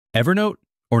Evernote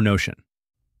or Notion?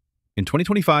 In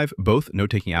 2025, both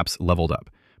note-taking apps leveled up,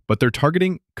 but they're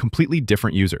targeting completely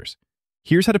different users.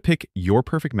 Here's how to pick your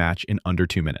perfect match in under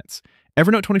 2 minutes.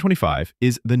 Evernote 2025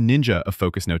 is the ninja of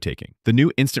focused note-taking. The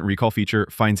new instant recall feature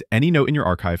finds any note in your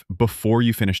archive before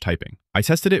you finish typing. I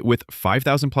tested it with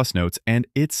 5,000 plus notes, and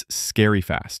it's scary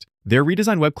fast. Their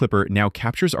redesigned web clipper now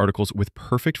captures articles with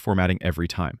perfect formatting every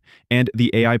time, and the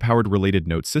AI-powered related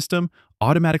notes system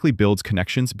automatically builds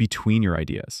connections between your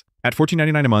ideas. At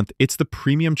 $14.99 a month, it's the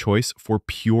premium choice for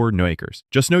pure note-takers.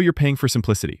 Just know you're paying for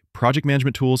simplicity. Project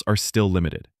management tools are still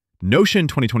limited. Notion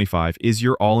 2025 is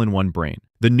your all-in-one brain.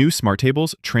 The new smart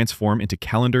tables transform into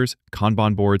calendars,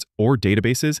 Kanban boards, or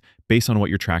databases based on what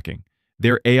you're tracking.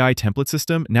 Their AI template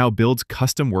system now builds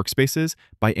custom workspaces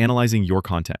by analyzing your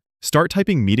content. Start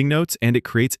typing meeting notes and it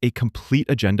creates a complete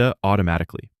agenda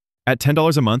automatically. At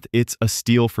 $10 a month, it's a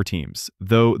steal for teams,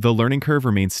 though the learning curve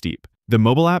remains steep. The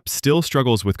mobile app still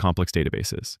struggles with complex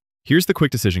databases. Here's the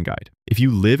quick decision guide. If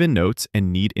you live in Notes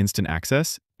and need instant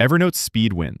access, Evernote's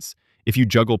speed wins. If you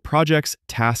juggle projects,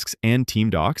 tasks, and team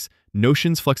docs,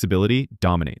 Notion's flexibility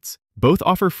dominates. Both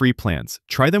offer free plans.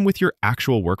 Try them with your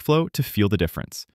actual workflow to feel the difference.